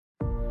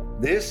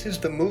This is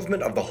the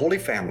movement of the Holy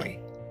Family.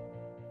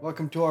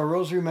 Welcome to our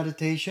Rosary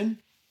Meditation.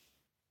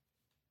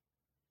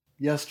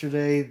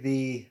 Yesterday,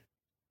 the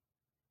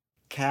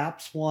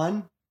Caps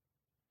won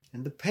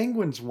and the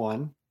Penguins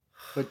won,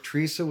 but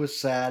Teresa was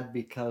sad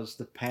because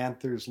the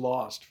Panthers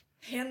lost.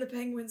 And the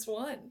Penguins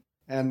won.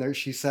 And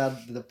she's sad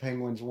the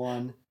Penguins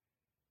won.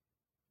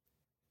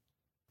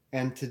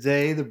 And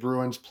today, the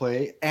Bruins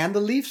play and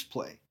the Leafs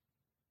play,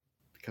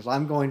 because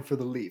I'm going for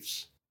the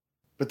Leafs.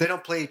 But they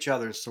don't play each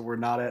other, so we're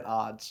not at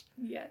odds.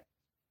 Yet.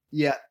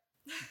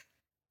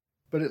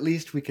 But at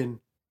least we can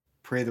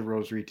pray the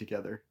Rosary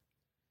together.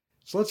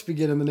 So let's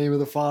begin in the name of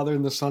the Father,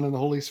 and the Son, and the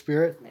Holy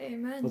Spirit.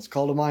 Amen. Let's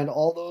call to mind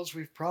all those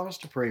we've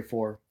promised to pray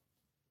for.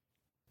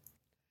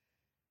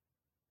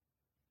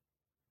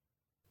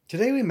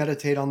 Today we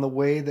meditate on the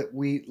way that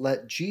we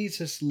let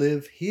Jesus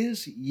live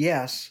his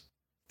yes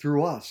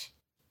through us.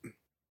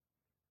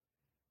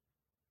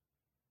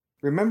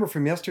 Remember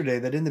from yesterday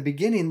that in the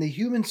beginning, the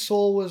human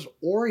soul was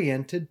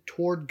oriented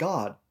toward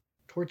God,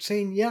 toward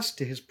saying yes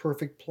to his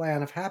perfect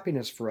plan of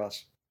happiness for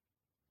us.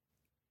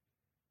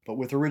 But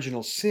with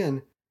original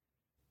sin,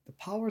 the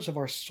powers of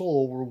our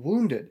soul were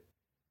wounded,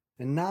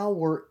 and now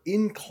we're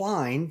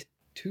inclined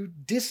to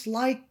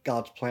dislike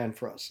God's plan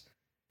for us,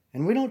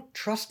 and we don't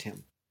trust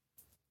him.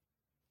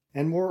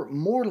 And we're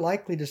more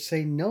likely to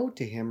say no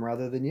to him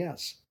rather than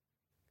yes.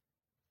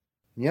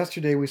 And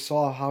yesterday we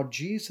saw how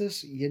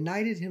Jesus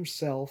united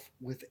himself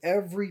with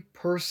every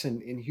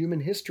person in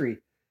human history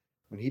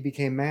when he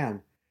became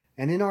man.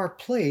 And in our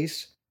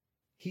place,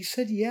 he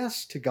said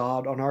yes to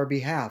God on our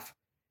behalf,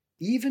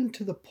 even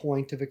to the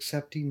point of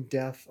accepting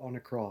death on a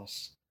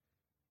cross.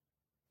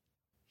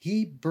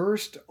 He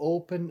burst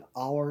open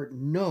our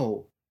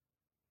no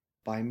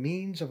by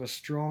means of a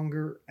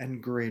stronger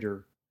and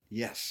greater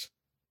yes.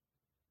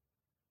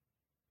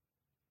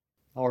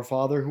 Our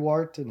Father who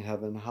art in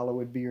heaven,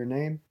 hallowed be your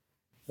name.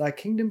 Thy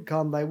kingdom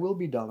come, thy will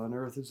be done on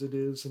earth as it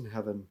is in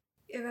heaven.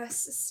 Give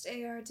us this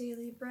day our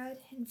daily bread,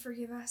 and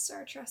forgive us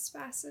our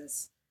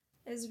trespasses,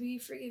 as we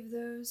forgive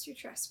those who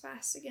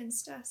trespass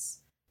against us.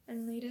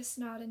 And lead us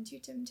not into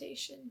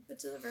temptation, but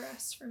deliver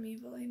us from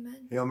evil.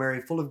 Amen. Hail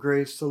Mary, full of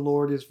grace, the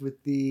Lord is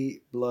with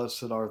thee.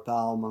 Blessed art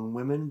thou among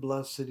women,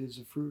 blessed is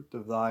the fruit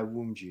of thy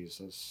womb,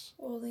 Jesus.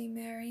 Holy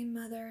Mary,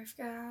 Mother of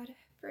God,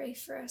 pray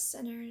for us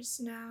sinners,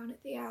 now and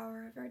at the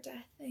hour of our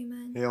death.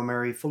 Amen. Hail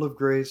Mary, full of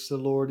grace, the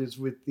Lord is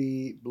with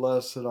thee.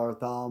 Blessed art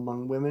thou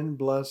among women,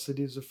 blessed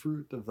is the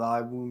fruit of thy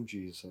womb,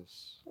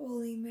 Jesus.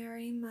 Holy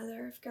Mary,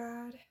 Mother of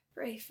God,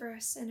 pray for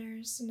us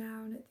sinners,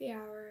 now and at the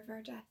hour of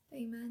our death.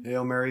 Amen.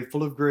 Hail Mary,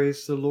 full of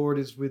grace, the Lord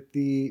is with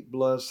thee.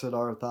 Blessed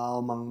art thou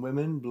among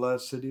women,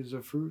 blessed is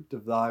the fruit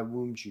of thy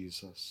womb,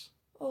 Jesus.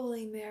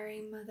 Holy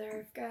Mary, Mother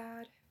of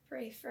God,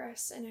 pray for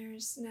us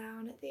sinners, now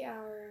and at the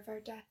hour of our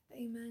death.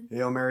 Amen.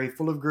 Hail Mary,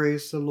 full of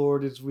grace, the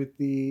Lord is with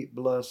thee.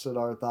 Blessed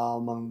art thou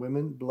among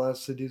women,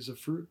 blessed is the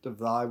fruit of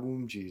thy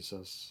womb,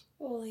 Jesus.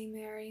 Holy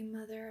Mary,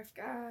 Mother of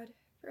God,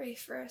 pray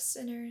for us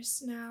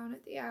sinners, now and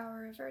at the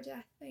hour of our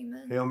death.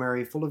 Amen. Hail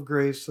Mary, full of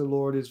grace, the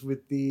Lord is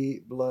with thee.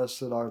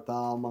 Blessed art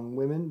thou among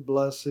women,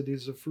 blessed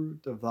is the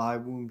fruit of thy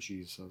womb,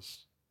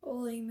 Jesus.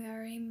 Holy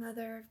Mary,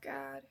 Mother of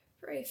God,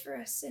 pray for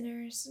us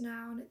sinners,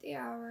 now and at the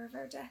hour of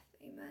our death.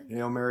 Amen.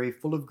 Hail Mary,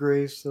 full of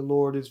grace, the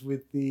Lord is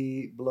with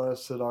thee.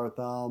 Blessed art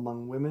thou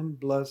among women,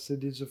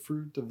 blessed is the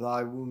fruit of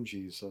thy womb,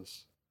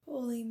 Jesus.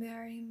 Holy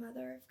Mary,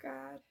 Mother of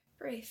God,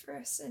 pray for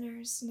us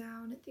sinners,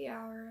 now and at the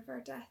hour of our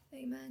death.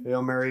 Amen.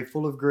 Hail Mary,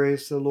 full of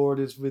grace, the Lord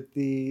is with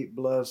thee.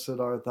 Blessed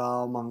art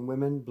thou among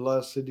women,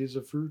 blessed is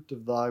the fruit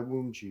of thy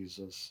womb,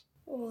 Jesus.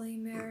 Holy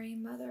Mary,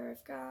 Mother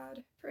of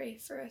God, pray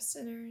for us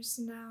sinners,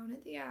 now and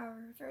at the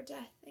hour of our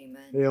death.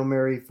 Amen. Hail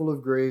Mary, full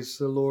of grace,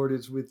 the Lord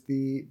is with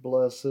thee.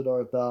 Blessed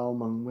art thou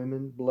among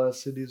women,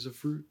 blessed is the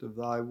fruit of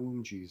thy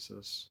womb,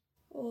 Jesus.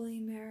 Holy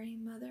Mary,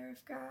 Mother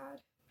of God,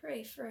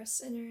 pray for us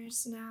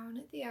sinners, now and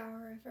at the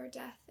hour of our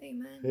death.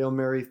 Amen. Hail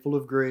Mary, full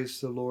of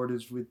grace, the Lord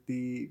is with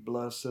thee.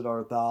 Blessed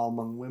art thou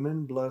among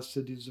women,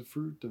 blessed is the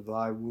fruit of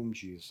thy womb,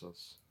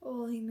 Jesus.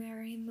 Holy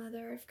Mary,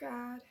 Mother of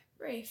God,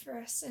 pray for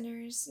us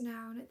sinners,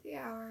 now and at the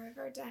hour of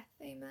our death.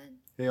 Amen.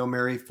 Hail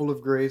Mary, full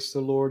of grace, the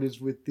Lord is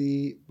with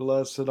thee.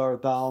 Blessed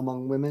art thou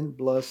among women,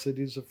 blessed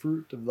is the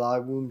fruit of thy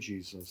womb,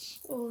 Jesus.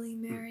 Holy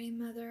Mary,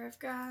 Mother of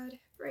God,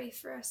 pray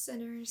for us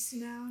sinners,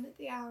 now and at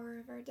the hour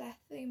of our death.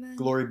 Amen.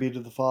 Glory be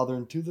to the Father,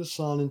 and to the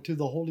Son, and to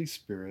the Holy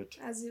Spirit.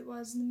 As it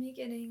was in the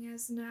beginning,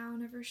 as now,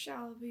 and ever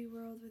shall be,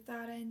 world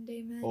without end.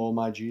 Amen. O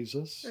my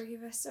Jesus,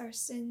 forgive us our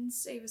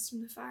sins, save us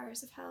from the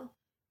fires of hell.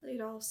 Lead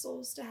all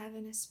souls to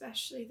heaven,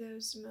 especially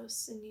those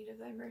most in need of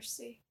thy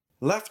mercy.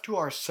 left to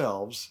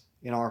ourselves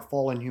in our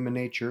fallen human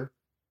nature,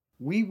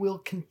 we will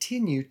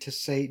continue to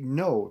say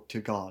no to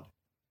God.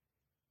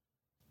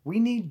 We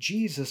need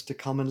Jesus to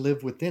come and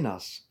live within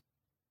us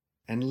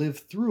and live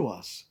through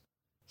us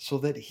so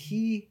that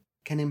he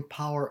can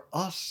empower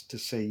us to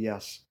say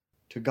yes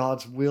to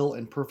God's will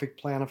and perfect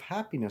plan of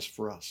happiness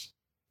for us.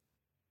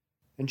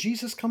 And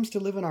Jesus comes to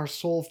live in our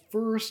soul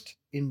first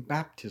in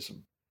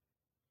baptism.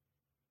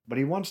 But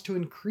he wants to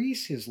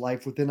increase his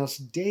life within us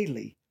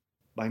daily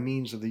by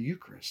means of the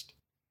Eucharist.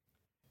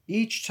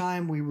 Each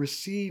time we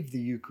receive the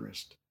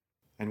Eucharist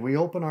and we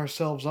open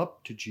ourselves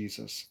up to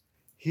Jesus,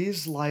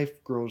 His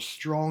life grows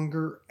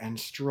stronger and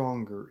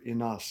stronger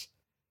in us.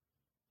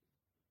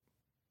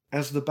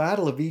 As the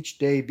battle of each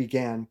day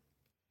began,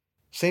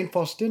 St.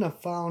 Faustina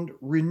found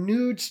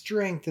renewed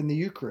strength in the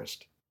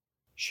Eucharist.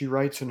 She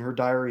writes in her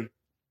diary,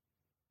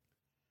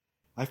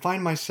 "I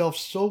find myself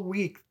so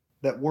weak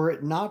that were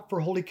it not for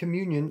Holy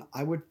Communion,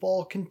 I would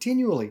fall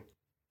continually.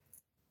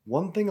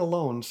 One thing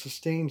alone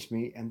sustains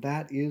me, and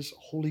that is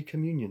Holy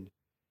Communion.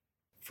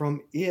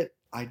 From it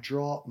I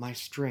draw my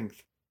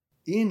strength.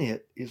 In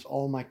it is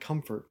all my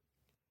comfort.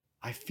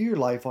 I fear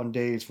life on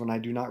days when I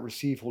do not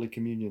receive Holy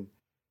Communion.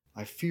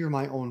 I fear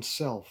my own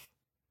self.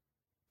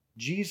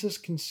 Jesus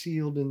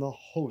concealed in the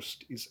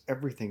host is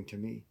everything to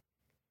me.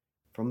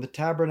 From the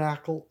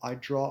tabernacle I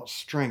draw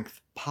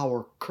strength,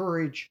 power,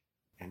 courage,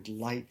 and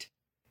light.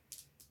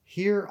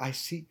 Here I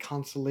seek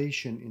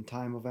consolation in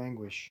time of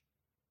anguish.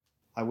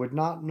 I would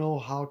not know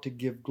how to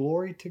give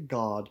glory to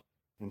God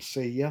and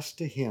say yes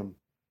to Him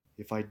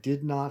if I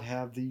did not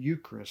have the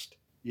Eucharist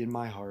in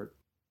my heart."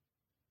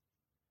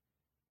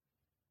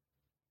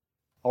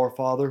 Our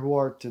Father who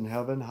art in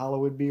heaven,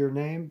 hallowed be your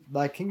name.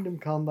 Thy kingdom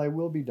come, thy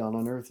will be done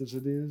on earth as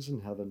it is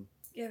in heaven.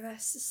 Give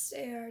us this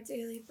day our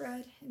daily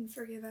bread, and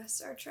forgive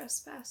us our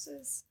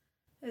trespasses,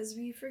 as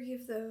we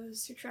forgive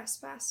those who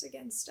trespass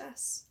against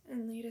us.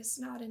 And lead us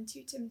not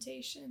into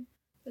temptation,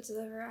 but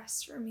deliver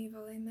us from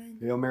evil. Amen.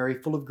 Hail Mary,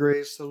 full of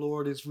grace, the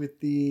Lord is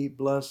with thee.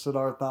 Blessed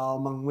art thou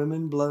among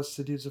women,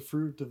 blessed is the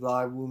fruit of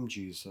thy womb,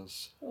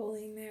 Jesus.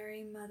 Holy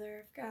Mary,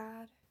 Mother of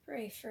God,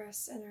 pray for us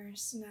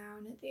sinners, now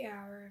and at the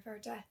hour of our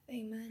death.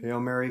 Amen.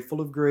 Hail Mary,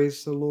 full of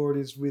grace, the Lord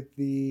is with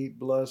thee.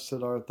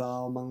 Blessed art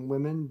thou among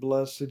women,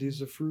 blessed is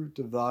the fruit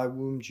of thy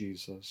womb,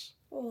 Jesus.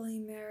 Holy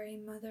Mary,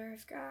 Mother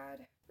of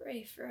God,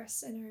 pray for us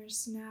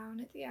sinners, now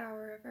and at the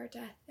hour of our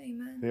death.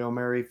 Amen. Hail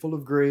Mary, full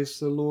of grace,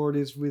 the Lord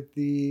is with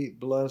thee.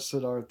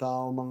 Blessed art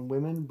thou among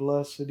women,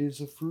 blessed is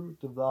the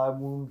fruit of thy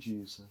womb,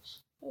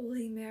 Jesus.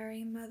 Holy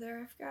Mary, Mother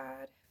of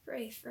God,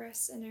 pray for us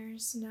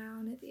sinners, now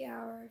and at the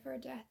hour of our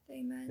death.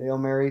 Amen. Hail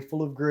Mary,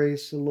 full of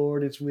grace, the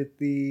Lord is with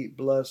thee.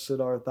 Blessed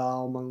art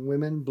thou among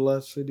women,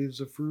 blessed is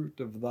the fruit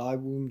of thy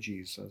womb,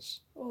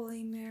 Jesus.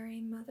 Holy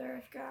Mary, Mother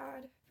of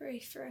God, pray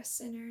for us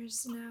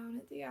sinners, now and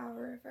at the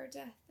hour of our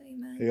death.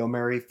 Amen. Hail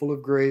Mary, full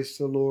of grace,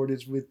 the Lord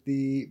is with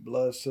thee.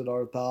 Blessed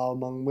art thou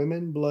among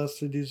women,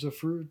 blessed is the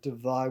fruit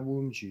of thy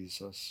womb,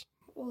 Jesus.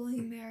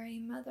 Holy Mary,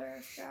 Mother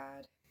of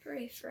God,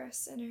 pray for us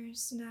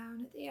sinners, now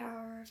and at the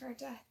hour of our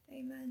death.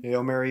 Amen.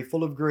 Hail Mary,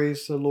 full of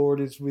grace, the Lord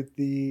is with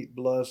thee.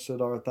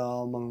 Blessed art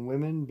thou among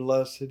women,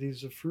 blessed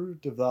is the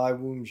fruit of thy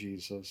womb,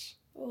 Jesus.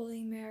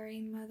 Holy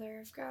Mary, Mother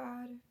of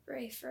God,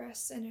 pray for us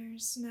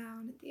sinners, now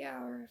and at the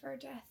hour of our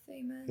death.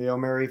 Amen. Hail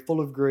Mary,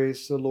 full of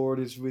grace, the Lord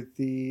is with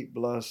thee.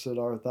 Blessed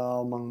art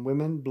thou among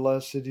women,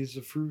 blessed is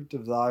the fruit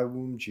of thy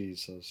womb,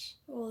 Jesus.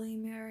 Holy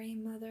Mary,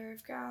 Mother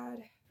of God,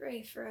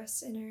 pray for us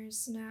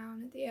sinners, now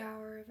and at the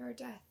hour of our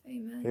death.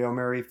 Amen. Hail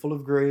Mary, full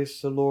of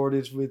grace, the Lord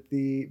is with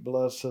thee.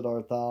 Blessed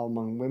art thou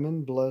among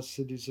women,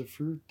 blessed is the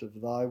fruit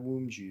of thy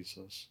womb,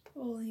 Jesus.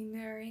 Holy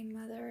Mary,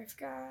 Mother of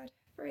God,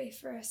 pray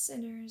for us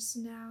sinners,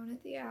 now and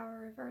at the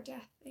hour of our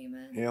death.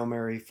 Amen. Hail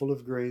Mary, full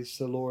of grace,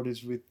 the Lord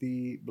is with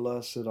thee.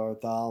 Blessed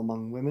art thou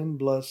among women,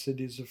 blessed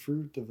is the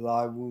fruit of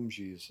thy womb,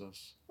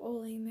 Jesus.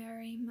 Holy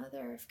Mary,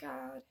 Mother of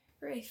God,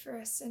 pray for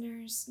us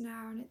sinners,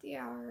 now and at the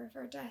hour of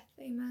our death.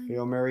 Amen.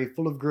 Hail Mary,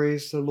 full of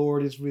grace, the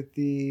Lord is with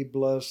thee.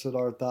 Blessed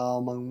art thou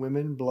among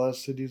women,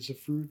 blessed is the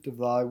fruit of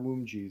thy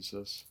womb,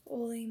 Jesus.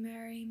 Holy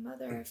Mary,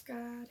 Mother of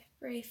God,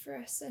 pray for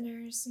us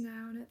sinners,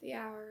 now and at the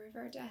hour of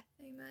our death.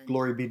 Amen.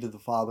 Glory be to the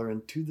Father,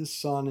 and to the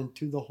Son, and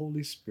to the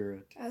Holy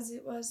Spirit. As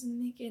it was in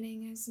the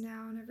beginning, is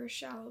now, and ever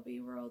shall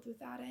be, world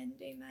without end.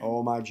 Amen.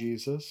 O my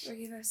Jesus,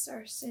 Forgive us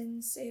our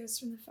sins, save us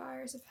from the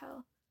fires of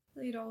hell.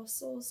 Lead all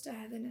souls to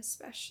heaven,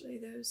 especially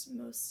those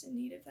most in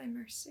need of thy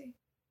mercy.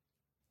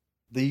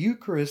 the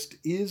Eucharist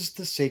is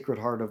the Sacred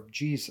Heart of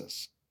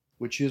Jesus,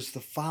 which is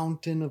the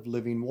fountain of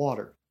living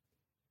water.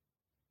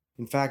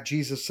 In fact,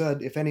 Jesus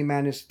said, "If any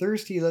man is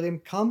thirsty, let him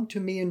come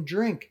to me and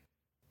drink,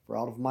 for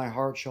out of my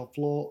heart shall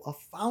flow a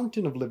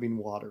fountain of living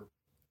water."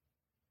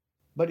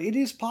 But it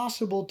is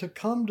possible to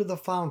come to the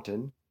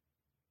fountain,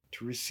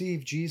 to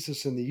receive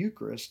Jesus in the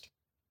Eucharist,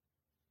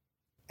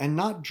 and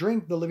not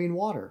drink the living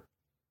water.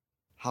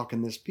 How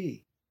can this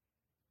be?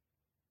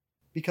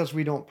 Because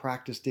we don't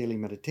practice daily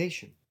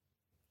meditation.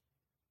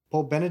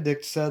 Pope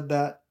Benedict said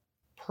that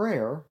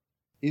prayer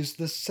is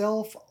the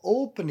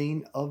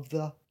self-opening of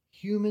the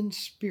human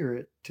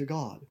spirit to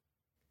God.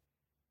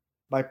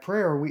 By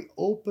prayer, we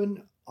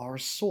open our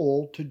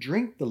soul to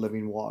drink the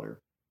living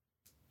water,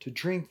 to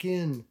drink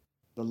in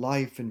the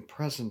life and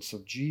presence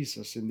of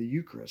Jesus in the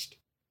Eucharist.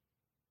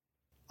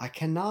 I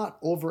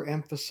cannot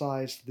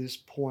overemphasize this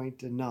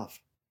point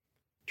enough.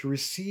 To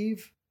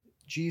receive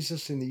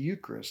Jesus in the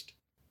Eucharist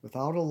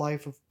without a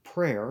life of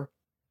prayer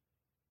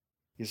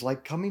is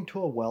like coming to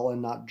a well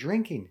and not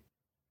drinking.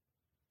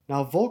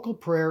 Now, vocal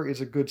prayer is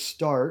a good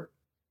start,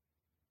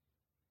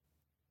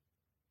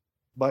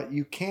 but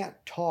you can't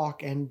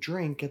talk and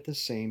drink at the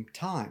same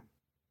time.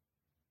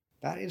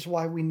 That is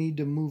why we need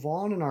to move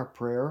on in our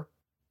prayer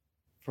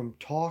from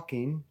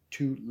talking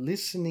to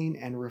listening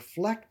and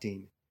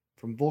reflecting,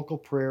 from vocal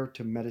prayer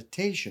to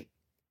meditation.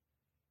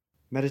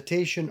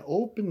 Meditation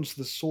opens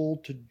the soul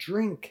to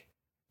drink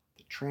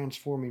the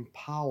transforming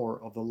power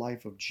of the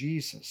life of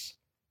Jesus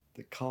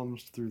that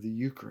comes through the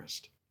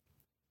Eucharist.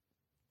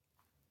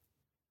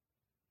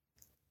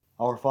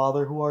 Our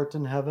Father who art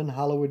in heaven,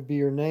 hallowed be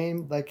your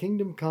name. Thy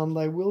kingdom come,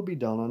 thy will be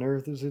done on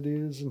earth as it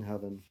is in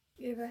heaven.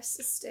 Give us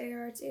this day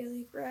our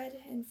daily bread,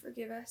 and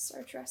forgive us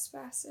our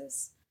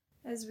trespasses,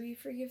 as we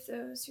forgive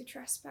those who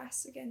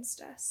trespass against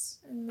us.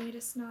 And lead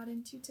us not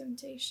into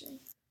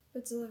temptation,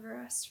 but deliver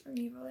us from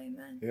evil.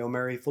 Amen. Hail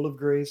Mary, full of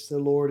grace, the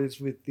Lord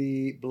is with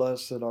thee.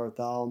 Blessed art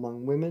thou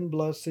among women,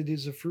 blessed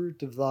is the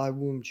fruit of thy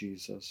womb,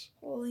 Jesus.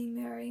 Holy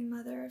Mary,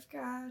 Mother of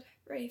God,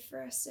 pray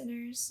for us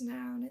sinners,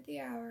 now and at the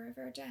hour of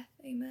our death.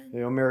 Amen.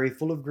 Hail Mary,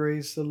 full of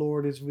grace, the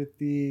Lord is with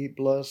thee.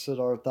 Blessed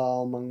art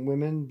thou among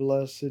women,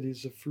 blessed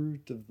is the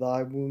fruit of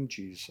thy womb,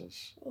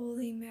 Jesus.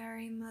 Holy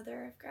Mary,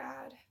 Mother of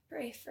God,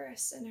 pray for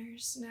us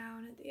sinners, now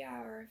and at the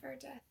hour of our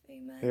death.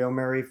 Amen. Hail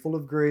Mary, full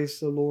of grace,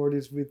 the Lord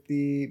is with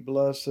thee.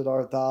 Blessed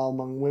art thou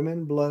among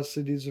women, blessed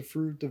is the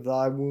fruit of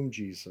thy womb,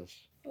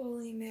 Jesus.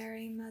 Holy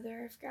Mary,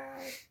 Mother of God,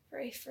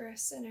 pray for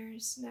us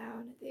sinners, now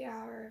and at the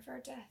hour of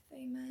our death.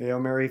 Amen. Hail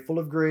Mary, full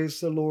of grace,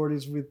 the Lord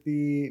is with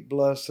thee.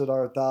 Blessed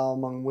art thou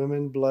among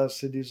women,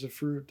 blessed is the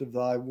fruit of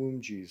thy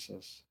womb,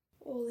 Jesus.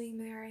 Holy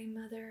Mary,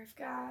 Mother of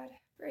God,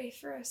 pray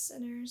for us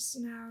sinners,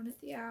 now and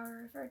at the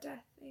hour of our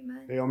death.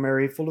 Amen. Hail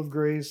Mary, full of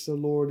grace, the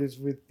Lord is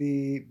with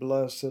thee.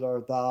 Blessed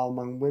art thou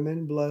among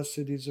women,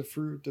 blessed is the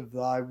fruit of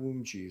thy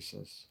womb,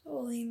 Jesus.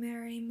 Holy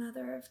Mary,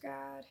 Mother of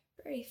God,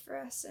 pray for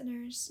us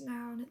sinners,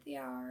 now and at the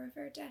hour of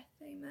our death.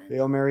 Amen.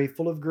 Hail Mary,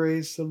 full of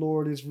grace, the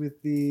Lord is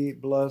with thee.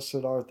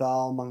 Blessed art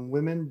thou among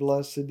women,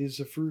 blessed is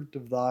the fruit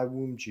of thy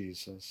womb,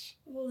 Jesus.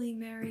 Holy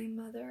Mary,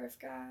 Mother of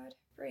God,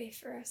 pray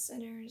for us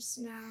sinners,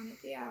 now and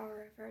at the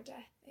hour of our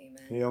death.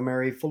 Amen. Hail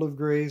Mary, full of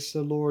grace,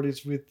 the Lord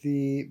is with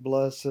thee.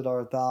 Blessed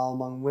art thou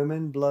among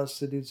women,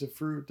 blessed is the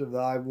fruit of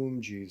thy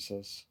womb,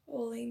 Jesus.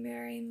 Holy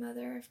Mary,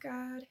 Mother of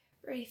God,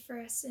 pray for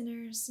us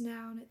sinners,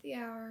 now and at the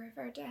hour of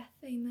our death.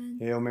 Amen.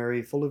 Hail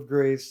Mary, full of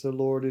grace, the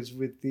Lord is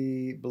with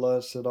thee.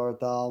 Blessed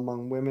art thou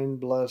among women,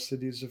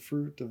 blessed is the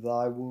fruit of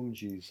thy womb,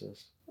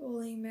 Jesus.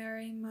 Holy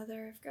Mary,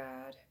 Mother of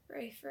God,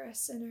 pray for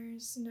us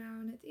sinners, now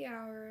and at the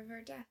hour of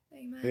our death.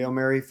 Amen. Hail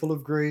Mary, full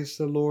of grace,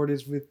 the Lord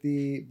is with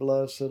thee.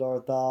 Blessed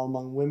art thou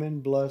among women,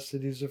 blessed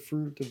is the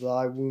fruit of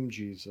thy womb,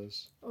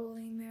 Jesus.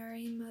 Holy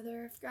Mary,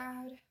 Mother of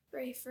God,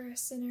 pray for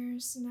us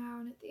sinners,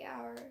 now and at the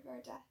hour of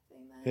our death.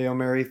 Amen. Hail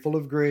Mary, full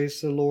of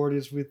grace, the Lord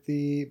is with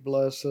thee.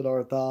 Blessed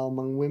art thou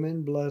among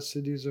women,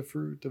 blessed is the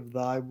fruit of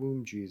thy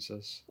womb,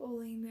 Jesus.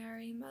 Holy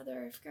Mary,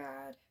 Mother of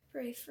God,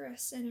 pray for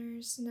us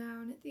sinners,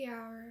 now and at the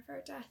hour of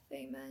our death.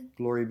 Amen.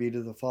 Glory be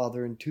to the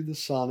Father, and to the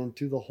Son, and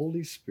to the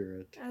Holy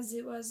Spirit. As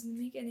it was in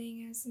the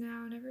beginning, as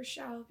now, and ever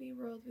shall be,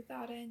 world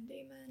without end.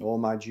 Amen. O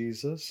my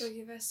Jesus,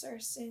 Forgive us our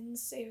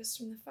sins, save us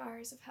from the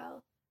fires of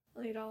hell.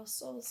 Lead all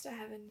souls to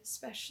heaven,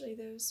 especially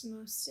those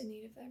most in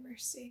need of thy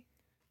mercy.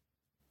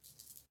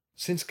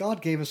 since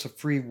God gave us a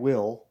free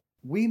will,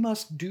 we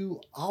must do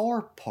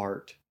our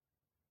part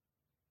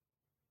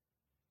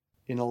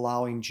in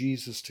allowing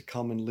Jesus to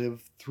come and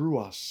live through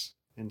us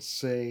and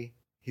say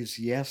his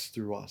yes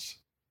through us.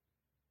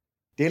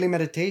 Daily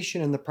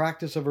meditation and the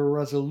practice of a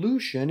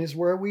resolution is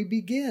where we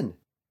begin.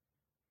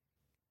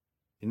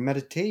 In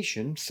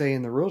meditation, say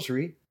in the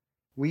Rosary,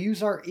 we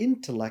use our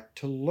intellect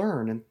to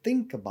learn and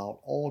think about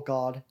all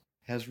God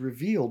has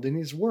revealed in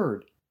His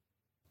Word.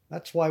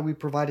 That's why we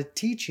provide a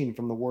teaching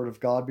from the Word of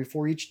God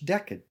before each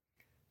decade,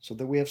 so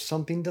that we have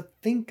something to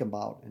think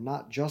about and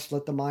not just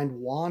let the mind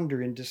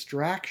wander in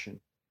distraction,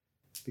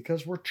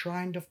 because we're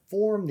trying to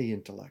form the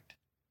intellect.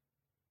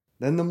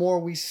 Then the more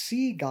we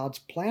see God's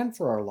plan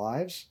for our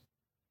lives,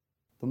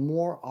 the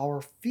more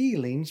our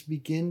feelings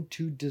begin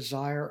to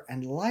desire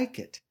and like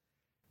it.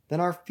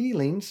 Then our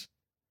feelings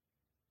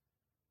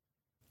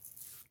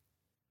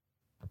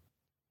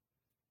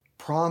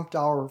prompt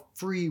our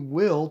free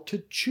will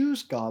to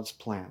choose God's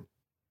plan.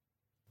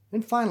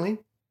 And finally,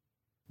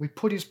 we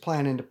put His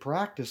plan into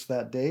practice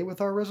that day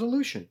with our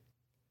resolution.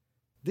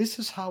 This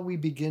is how we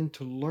begin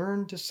to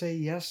learn to say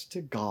yes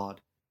to God,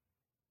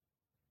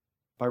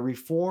 by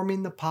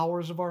reforming the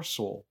powers of our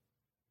soul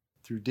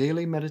through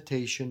daily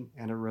meditation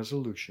and a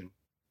resolution.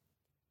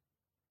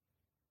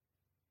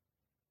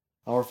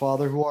 Our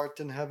Father who art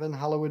in heaven,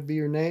 hallowed be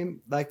your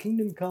name. Thy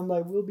kingdom come, thy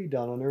will be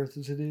done on earth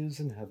as it is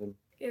in heaven.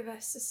 Give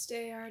us this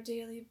day our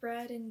daily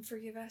bread, and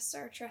forgive us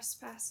our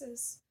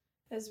trespasses,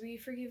 as we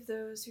forgive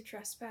those who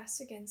trespass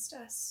against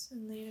us.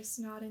 And lead us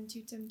not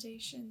into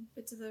temptation,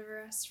 but deliver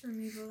us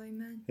from evil.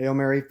 Amen. Hail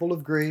Mary, full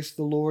of grace,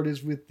 the Lord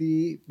is with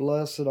thee.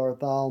 Blessed art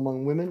thou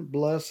among women.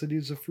 Blessed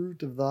is the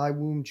fruit of thy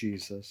womb,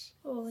 Jesus.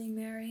 Holy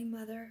Mary,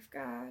 Mother of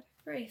God,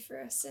 pray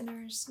for us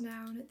sinners,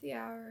 now and at the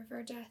hour of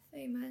our death.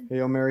 Amen.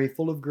 Hail Mary,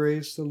 full of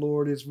grace, the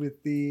Lord is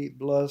with thee.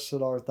 Blessed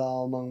art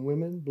thou among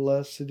women.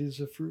 Blessed is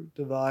the fruit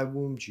of thy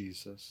womb,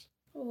 Jesus.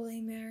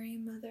 Holy Mary,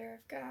 Mother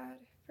of God,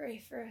 pray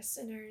for us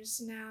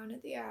sinners, now and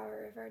at the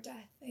hour of our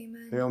death.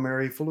 Amen. Hail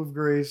Mary, full of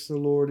grace, the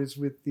Lord is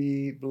with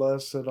thee.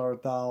 Blessed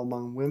art thou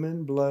among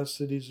women.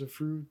 Blessed is the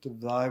fruit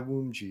of thy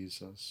womb,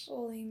 Jesus.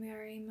 Holy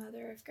Mary,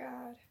 Mother of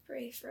God,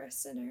 pray for us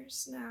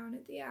sinners, now and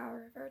at the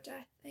hour of our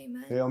death.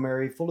 Amen. Hail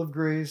Mary, full of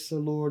grace, the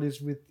Lord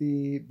is with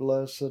thee.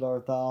 Blessed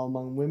art thou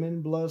among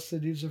women.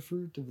 Blessed is the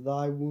fruit of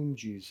thy womb,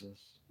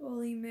 Jesus.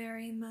 Holy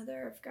Mary,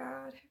 Mother of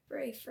God,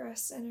 pray for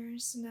us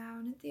sinners, now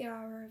and at the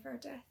hour of our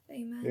death.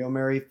 Amen. Hail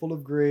Mary, full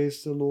of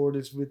grace, the Lord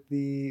is with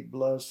thee.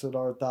 Blessed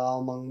art thou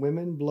among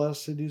women.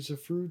 Blessed is the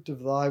fruit of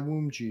thy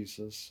womb,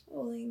 Jesus.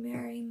 Holy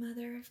Mary,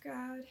 Mother of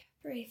God,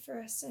 pray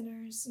for us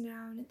sinners,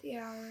 now and at the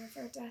hour of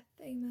our death.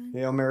 Amen.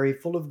 Hail Mary,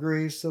 full of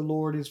grace, the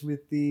Lord is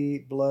with thee.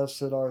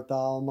 Blessed art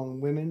thou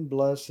among women.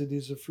 Blessed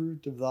is the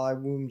fruit of thy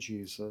womb,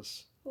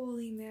 Jesus.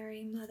 Holy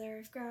Mary, Mother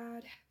of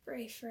God,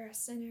 pray for us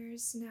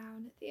sinners, now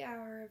and at the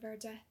hour of our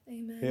death.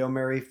 Amen. Hail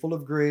Mary, full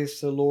of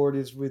grace, the Lord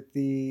is with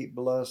thee.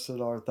 Blessed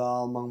art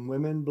thou among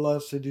women.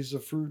 Blessed is the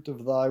fruit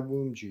of thy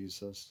womb,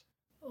 Jesus.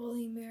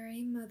 Holy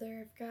Mary,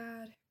 Mother of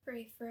God,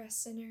 pray for us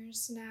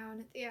sinners, now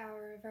and at the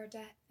hour of our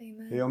death.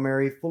 Amen. Hail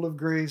Mary, full of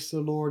grace,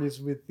 the Lord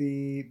is with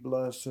thee.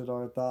 Blessed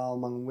art thou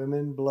among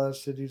women.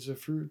 Blessed is the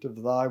fruit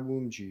of thy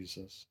womb,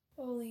 Jesus.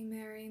 Holy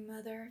Mary,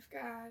 Mother of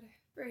God,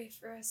 pray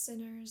for us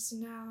sinners,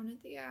 now and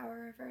at the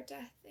hour of our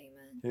death.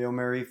 Amen. Hail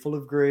Mary, full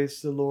of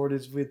grace, the Lord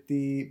is with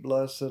thee.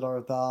 Blessed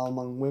art thou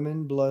among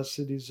women.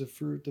 Blessed is the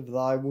fruit of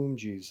thy womb,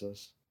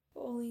 Jesus.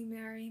 Holy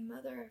Mary,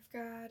 Mother of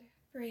God,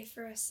 pray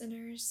for us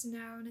sinners,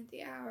 now and at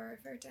the hour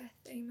of our death.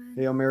 Amen.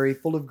 Hail Mary,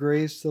 full of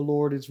grace, the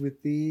Lord is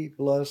with thee.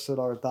 Blessed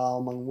art thou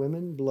among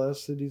women.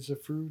 Blessed is the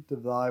fruit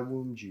of thy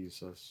womb,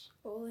 Jesus.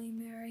 Holy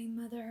Mary,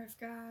 Mother of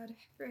God,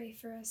 pray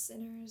for us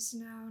sinners,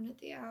 now and at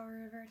the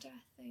hour of our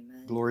death.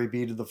 Amen. Glory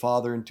be to the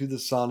Father, and to the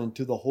Son, and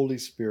to the Holy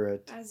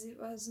Spirit. As it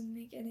was in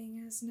the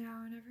beginning, as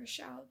now, and ever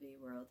shall be,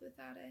 world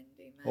without end.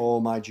 Amen. O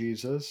my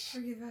Jesus,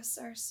 Forgive us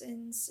our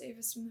sins, save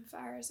us from the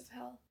fires of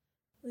hell.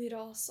 Lead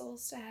all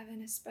souls to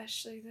heaven,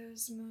 especially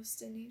those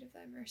most in need of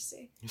thy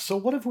mercy. so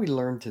what have we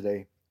learned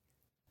today?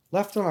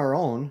 Left on our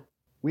own,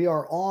 we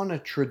are on a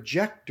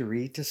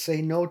trajectory to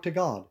say no to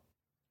God.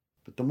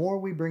 But the more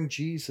we bring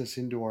Jesus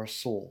into our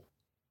soul,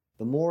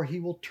 the more he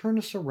will turn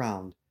us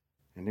around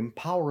and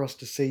empower us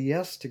to say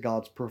yes to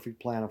God's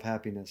perfect plan of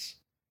happiness.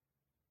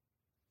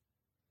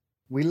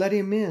 We let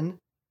him in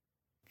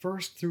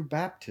first through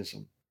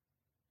baptism,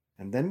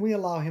 and then we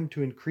allow him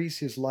to increase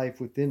his life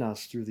within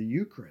us through the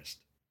Eucharist.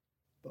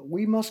 But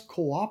we must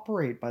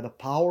cooperate by the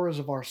powers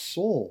of our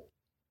soul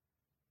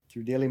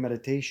through daily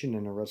meditation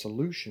and a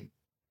resolution.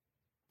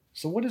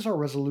 So what is our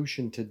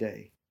resolution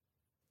today?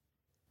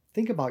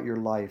 Think about your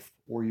life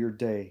or your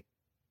day.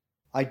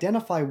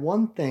 Identify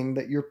one thing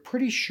that you're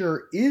pretty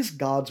sure is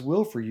God's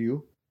will for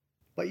you,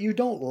 but you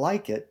don't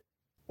like it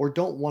or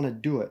don't want to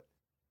do it.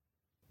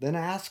 Then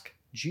ask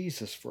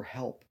Jesus for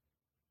help.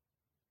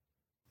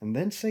 And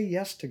then say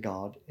yes to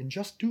God and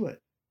just do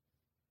it.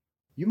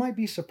 You might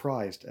be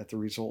surprised at the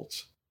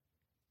results.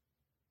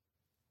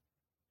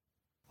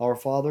 Our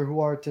Father who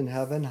art in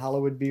heaven,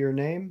 hallowed be your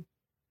name.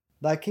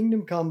 Thy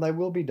kingdom come, thy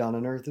will be done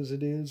on earth as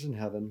it is in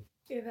heaven.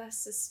 Give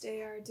us this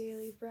day our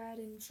daily bread,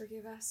 and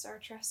forgive us our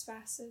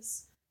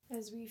trespasses,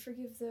 as we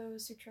forgive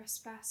those who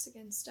trespass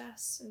against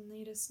us. And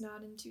lead us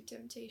not into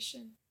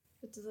temptation,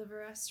 but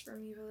deliver us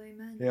from evil.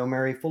 Amen. Hail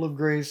Mary, full of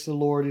grace, the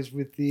Lord is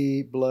with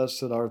thee.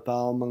 Blessed art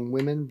thou among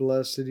women.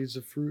 Blessed is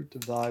the fruit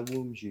of thy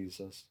womb,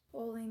 Jesus.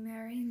 Holy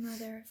Mary,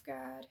 Mother of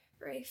God,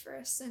 pray for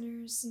us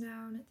sinners,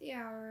 now and at the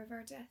hour of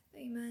our death.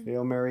 Amen.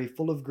 Hail Mary,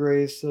 full of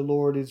grace, the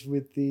Lord is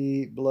with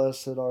thee.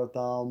 Blessed art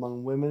thou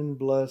among women.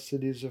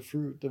 Blessed is the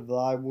fruit of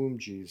thy womb,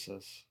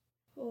 Jesus.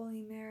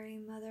 Holy Mary,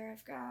 Mother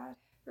of God,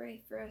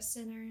 pray for us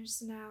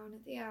sinners, now and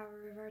at the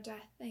hour of our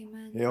death.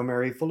 Amen. Hail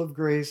Mary, full of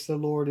grace, the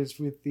Lord is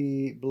with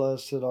thee.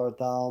 Blessed art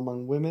thou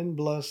among women.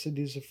 Blessed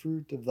is the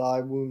fruit of thy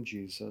womb,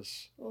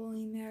 Jesus.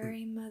 Holy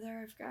Mary,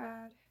 Mother of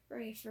God,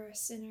 pray for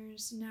us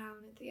sinners, now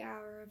and at the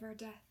hour of our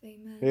death.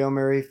 Amen. Hail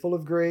Mary, full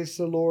of grace,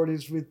 the Lord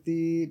is with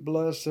thee.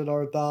 Blessed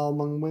art thou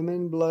among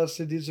women.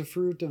 Blessed is the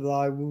fruit of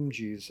thy womb,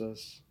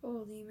 Jesus.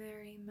 Holy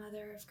Mary,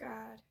 Mother of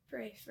God,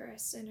 pray for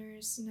us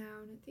sinners, now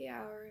and at the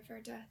hour of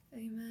our death.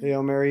 Amen.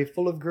 Hail Mary,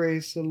 full of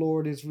grace, the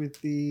Lord is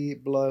with thee.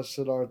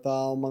 Blessed art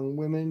thou among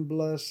women.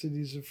 Blessed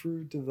is the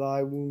fruit of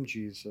thy womb,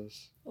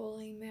 Jesus.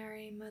 Holy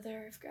Mary,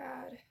 Mother of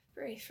God,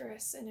 pray for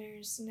us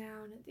sinners,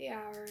 now and at the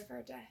hour of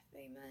our death.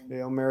 Amen.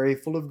 Hail Mary,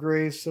 full of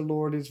grace, the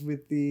Lord is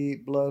with thee.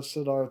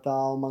 Blessed art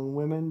thou among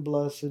women.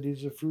 Blessed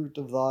is the fruit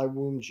of thy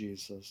womb,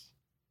 Jesus.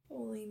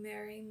 Holy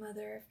Mary,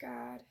 Mother of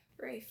God,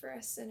 pray for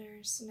us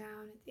sinners,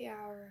 now and at the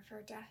hour of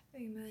our death.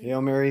 Amen.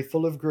 Hail Mary,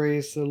 full of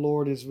grace, the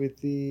Lord is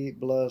with thee.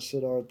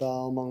 Blessed art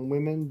thou among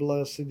women,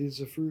 blessed is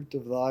the fruit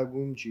of thy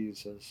womb,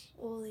 Jesus.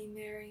 Holy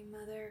Mary,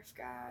 Mother of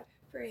God,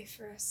 pray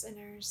for us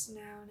sinners,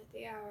 now and at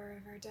the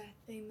hour of our death.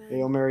 Amen.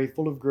 Hail Mary,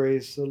 full of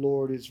grace, the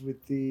Lord is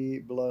with thee.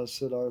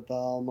 Blessed art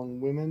thou among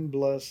women,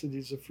 blessed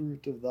is the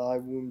fruit of thy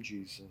womb,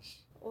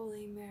 Jesus.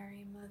 Holy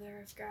Mary, Mother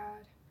of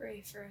God,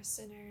 pray for us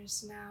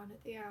sinners, now and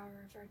at the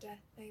hour of our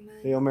death. Amen.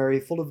 Hail Mary,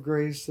 full of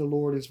grace, the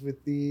Lord is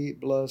with thee.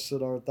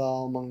 Blessed art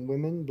thou among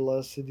women,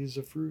 blessed is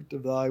the fruit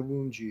of thy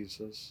womb,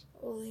 Jesus.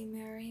 Holy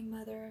Mary,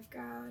 Mother of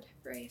God,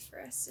 pray for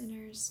us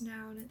sinners,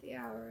 now and at the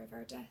hour of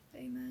our death.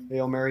 Amen.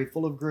 Hail Mary,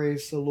 full of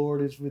grace, the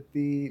Lord is with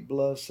thee.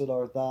 Blessed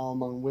art thou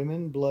among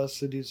women,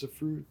 blessed is the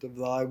fruit of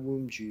thy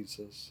womb,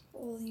 Jesus.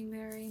 Holy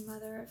Mary,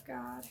 Mother of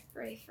God,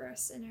 pray for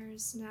us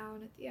sinners, now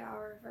and at the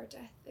hour of our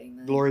death.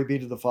 Amen. Glory be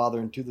to the Father,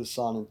 and to the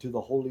Son, and to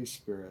the Holy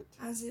Spirit.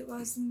 As it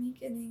was in the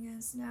beginning,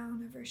 as now,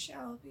 and ever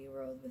shall be,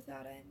 world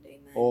without end.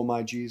 Amen. O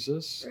my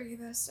Jesus,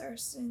 forgive us our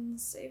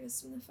sins, save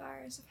us from the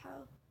fires of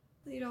hell.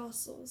 Lead all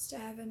souls to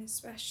heaven,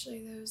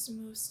 especially those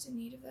most in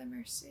need of thy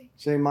mercy.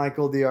 Saint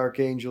Michael the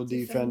Archangel,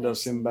 defend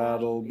us in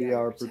battle. Be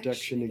our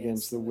protection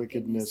against the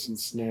wickedness and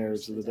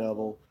snares of the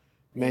devil.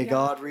 May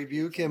God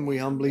rebuke him, we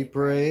humbly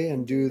pray.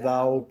 And do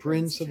thou, O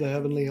Prince of the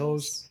heavenly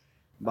host,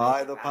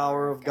 by the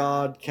power of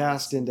God,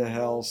 cast into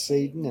hell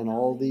Satan and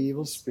all the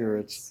evil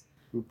spirits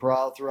who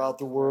prowl throughout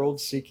the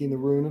world, seeking the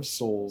ruin of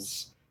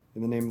souls.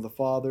 In the name of the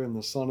Father, and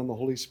the Son, and the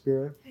Holy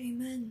Spirit.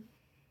 Amen.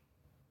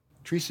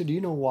 Teresa, do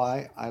you know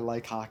why I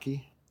like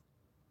hockey?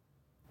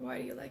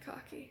 Why do you like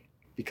hockey?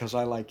 Because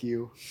I like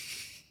you.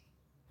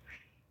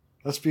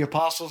 Let's be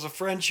apostles of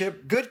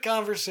friendship, good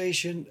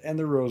conversation, and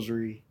the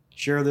rosary.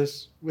 Share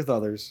this with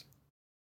others.